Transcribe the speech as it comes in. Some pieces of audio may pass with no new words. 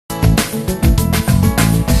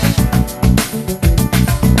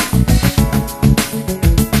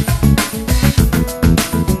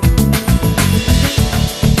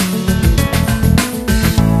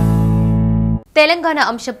తెలంగాణ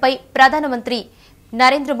అంశంపై ప్రధానమంత్రి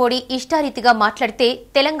నరేంద్ర మోడీ ఇష్టారీతిగా మాట్లాడితే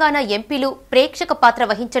తెలంగాణ ఎంపీలు ప్రేక్షక పాత్ర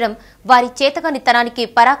వహించడం వారి చేతగానితనానికి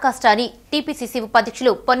పరాకాష్ట అని టీపీసీసీ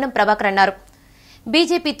ఉపాధ్యక్షులు పొన్నం ప్రభాకర్ అన్నారు.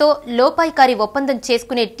 బీజేపీతో లోపాయికారి ఒప్పందం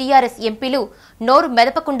చేసుకునే టీఆర్ఎస్ ఎంపీలు నోరు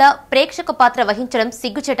మెదపకుండా ప్రేక్షక పాత్ర వహించడం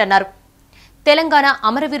సిగ్గుచేటన్నారు. తెలంగాణ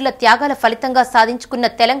అమరవీరుల త్యాగాల ఫలితంగా సాధించుకున్న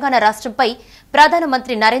తెలంగాణ రాష్ట్రంపై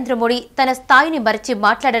ప్రధానమంత్రి నరేంద్ర మోడీ తన స్థాయిని మరిచి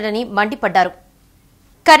మాట్లాడారని మండిపడ్డారు.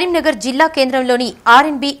 కరీంనగర్ జిల్లా కేంద్రంలోని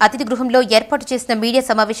ఆర్ఎన్బి అతిథి గృహంలో ఏర్పాటు చేసిన మీడియా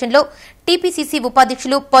సమావేశంలో టీపీసీసీ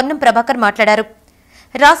ఉపాధ్యక్షులు పొన్నం ప్రభాకర్ మాట్లాడారు.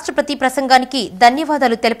 రాష్ట్రపతి ప్రసంగానికి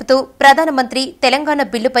ధన్యవాదాలు తెలుపుతూ ప్రధానమంత్రి తెలంగాణ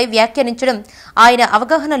బిల్లుపై వ్యాఖ్యానించడం ఆయన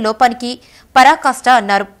అవగాహన లోపానికి పరాకాష్ట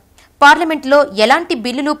అన్నారు. పార్లమెంట్లో ఎలాంటి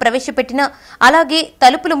బిల్లులు ప్రవేశపెట్టినా అలాగే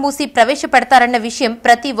తలుపులు మూసి ప్రవేశపెడతారన్న విషయం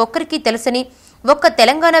ప్రతి ఒక్కరికీ తెలుసని, ఒక్క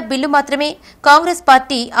తెలంగాణ బిల్లు మాత్రమే కాంగ్రెస్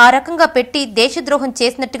పార్టీ ఆ రకంగా పెట్టి దేశద్రోహం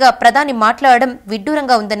చేసినట్టుగా ప్రధాని మాట్లాడడం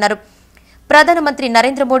విడ్డూరంగా ఉందన్నారు. ప్రధానమంత్రి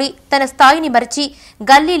నరేంద్ర మోడీ తన స్థాయిని మరిచి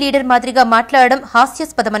గల్లీ లీడర్ మాదిరిగా మాట్లాడడం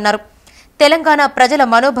హాస్యాస్పదమన్నారు. తెలంగాణ ప్రజల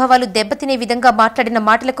మనోభావాలు దెబ్బతినే విధంగా మాట్లాడిన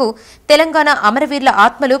మాటలకు తెలంగాణ అమరవీరుల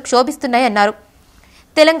ఆత్మలు క్షోభిస్తున్నాయన్నారు.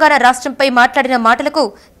 తెలంగాణ రాష్ట్రంపై మాట్లాడిన మాటలకు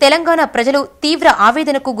తెలంగాణ ప్రజలు తీవ్ర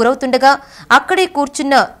ఆవేదనకు గురవుతుండగా అక్కడే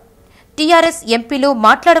కూర్చున్న టీఆర్ఎస్ ఎంపీలు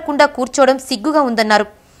మాట్లాడకుండా కూర్చోవడం సిగ్గుగా ఉందన్నారు.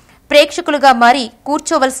 ప్రేక్షకులుగా మారి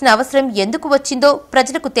కూర్చోవలసిన అవసరం ఎందుకు వచ్చిందో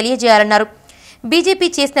ప్రజలకు తెలియజేయాలన్నారు. బీజేపీ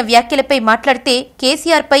చేసిన వ్యాఖ్యలపై మాట్లాడితే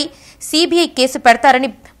కేసీఆర్పై సీబీఐ కేసు పెడతారని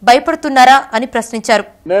భయపడుతున్నారా అని ప్రశ్నించారు.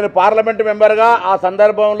 నేను పార్లమెంటు మెంబర్గా ఆ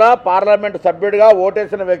సందర్భంలో పార్లమెంటు సభ్యుడిగా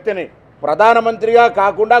ఓటేసిన వ్యక్తిని ప్రధానమంత్రిగా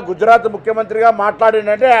కాకుండా గుజరాత్ ముఖ్యమంత్రిగా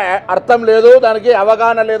మాట్లాడినంటే అర్థం లేదు, దానికి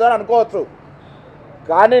అవగాహన లేదు అని అనుకోవచ్చు.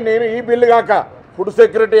 కానీ నేను ఈ బిల్లు కాక ఫుడ్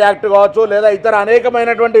సెక్యూరిటీ యాక్ట్ కావచ్చు లేదా ఇతర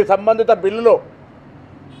అనేకమైనటువంటి సంబంధిత బిల్లులు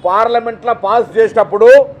పార్లమెంట్లో పాస్ చేసినప్పుడు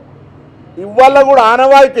ఇవాళ కూడా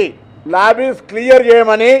ఆనవాయితీ లాబీస్ క్లియర్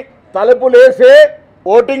చేయమని తలుపులేసి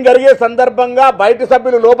ఓటింగ్ జరిగే సందర్భంగా బయట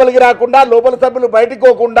సభ్యులు లోపలికి రాకుండా లోపల సభ్యులు బయటికి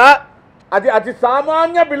పోకుండా అది అతి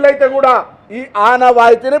సామాన్య బిల్లు అయితే కూడా ఈ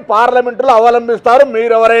ఆనవాయితీని పార్లమెంటులో అవలంబిస్తారు.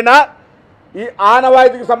 మీరెవరైనా ఈ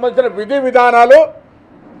ఆనవాయితీకి సంబంధించిన విధి విధానాలు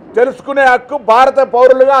తెలుసుకునే హక్కు భారత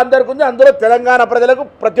పౌరులుగా అందరికీ ఉంది, అందులో తెలంగాణ ప్రజలకు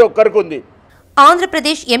ప్రతి ఒక్కరికి ఉంది.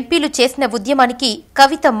 ఆంధ్రప్రదేశ్ ఎంపీలు చేసిన ఉద్యమానికి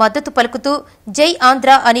కవిత మద్దతు పలుకుతూ జై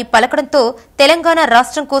ఆంధ్ర అని పలకడంతో తెలంగాణ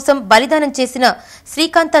రాష్ట్రం కోసం బలిదానం చేసిన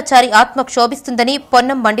శ్రీకాంతాచారి ఆత్మ క్షోభిస్తుందని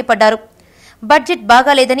పొన్నం మండిపడ్డారు. బడ్జెట్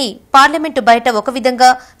బాగాలేదని పార్లమెంటు బయట ఒక విధంగా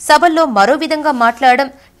సభల్లో మరో విధంగా మాట్లాడడం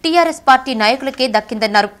టీఆర్ఎస్ పార్టీ నాయకులకే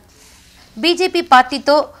దక్కిందన్నారు. బీజేపీ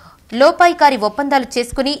పార్టీతో లోపాయికారి ఒప్పందాలు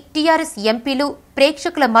చేసుకుని టీఆర్ఎస్ ఎంపీలు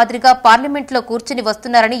ప్రేక్షకుల మాదిరిగా పార్లమెంట్లో కూర్చుని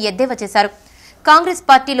వస్తున్నారని ఎద్దేవా చేశారు. కాంగ్రెస్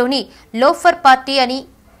పార్టీలోని లోఫర్ పార్టీ అని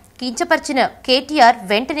కించపరిచిన కేటీఆర్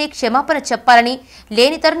వెంటనే క్షమాపణ చెప్పాలని,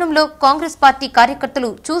 లేని తరుణంలో కాంగ్రెస్ పార్టీ కార్యకర్తలు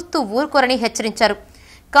చూస్తూ ఊరుకోరని హెచ్చరించారు.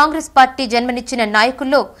 కాంగ్రెస్ పార్టీ జన్మనిచ్చిన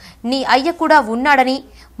నాయకుల్లో నీ అయ్య కూడా ఉన్నాడని,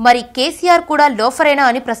 మరి కేసీఆర్ కూడా లోఫరేనా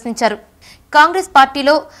అని ప్రశ్నించారు. కాంగ్రెస్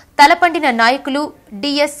పార్టీలో తలపండిన నాయకులు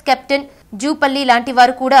డిఎస్ కెప్టెన్ జూపల్లి లాంటి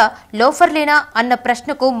వారు కూడా లోఫర్లేనా అన్న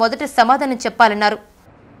ప్రశ్నకు మొదట సమాధానం చెప్పాలన్నారు.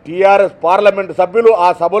 టీఆర్ఎస్ పార్లమెంటు సభ్యులు ఆ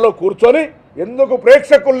సభలో కూర్చొని ఎందుకు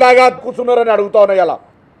ప్రేక్షకుల్లాగా కూర్చున్నారని అడుగుతా ఉన్నాయి. అలా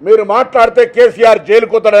మీరు మాట్లాడితే కేసీఆర్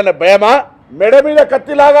జైలుకు పోతాడనే భయమా? మెడ మీద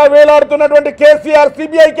కత్తిలాగా వేలాడుతున్నటువంటి కేసీఆర్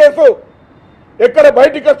సిబిఐ కేసు ఎక్కడ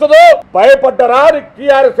బయటికి వస్తుందో భయపడ్డరా అని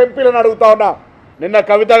టీఆర్ఎస్ ఎంపీలను అడుగుతా ఉన్నా. నిన్న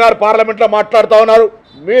కవిత గారు పార్లమెంట్లో మాట్లాడుతూ ఉన్నారు,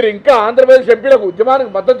 మీరు ఇంకా ఆంధ్రప్రదేశ్ ఎంపీలకు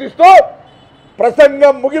ఉద్యమానికి మద్దతు ఇస్తూ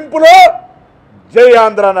ప్రసంగం ముగింపులో జై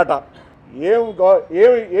ఆంధ్ర అన్నట.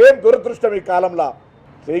 ఏం దురదృష్టం ఈ కాలంలో.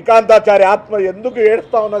 శ్రీకాంతాచారి ఆత్మ ఎందుకు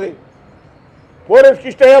ఏడుస్తూ ఉన్నది? పోలీస్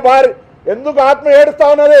కిష్టయ్య భార్య ఎందుకు ఆత్మ ఏడుస్తూ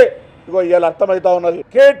ఉన్నది? ఇగో ఇలా అర్థమవుతా ఉన్నది.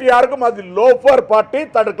 కేటీఆర్ కు మాది loafer party,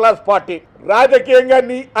 third class party. రాజకీయంగా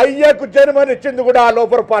నీ అయ్యకు జన్మనిచ్చింది కూడా ఆ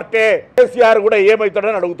లోఫర్ పార్టీ. కేసీఆర్ కూడా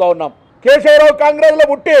ఏమవుతాడని అడుగుతా ఉన్నాం. కేశవరావు కాంగ్రెస్ లో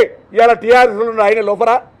పుట్టి ఇలా టీఆర్ఎస్ లో ఆయన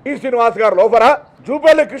లోఫరా? ఈ శ్రీనివాస్ గారు లోఫరా?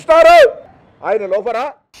 జూపల్లి కృష్ణారావు ఆయన లోఫరా?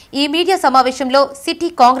 ఈ మీడియా సమావేశంలో సిటీ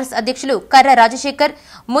కాంగ్రెస్ అధ్యక్షులు కర్ర రాజశేఖర్,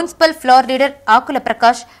 మున్సిపల్ ఫ్లోర్ లీడర్ ఆకుల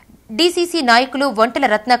ప్రకాష్, డీసీసీ నాయకులు వంటల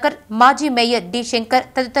రత్నాకర్, మాజీ మేయర్ డి శంకర్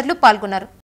తదితరులు పాల్గొన్నారు.